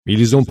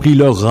Ils ont pris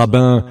leurs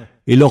rabbins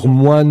et leurs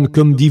moines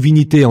comme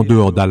divinités en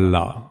dehors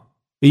d'Allah.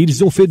 Et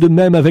ils ont fait de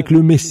même avec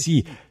le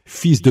Messie,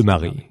 fils de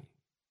Marie.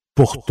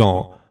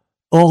 Pourtant,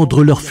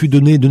 ordre leur fut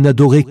donné de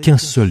n'adorer qu'un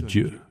seul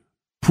Dieu.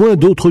 Point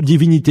d'autre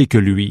divinité que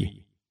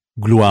lui.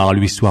 Gloire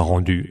lui soit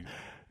rendue,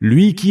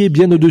 lui qui est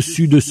bien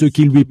au-dessus de ceux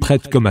qui lui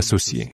prêtent comme associés.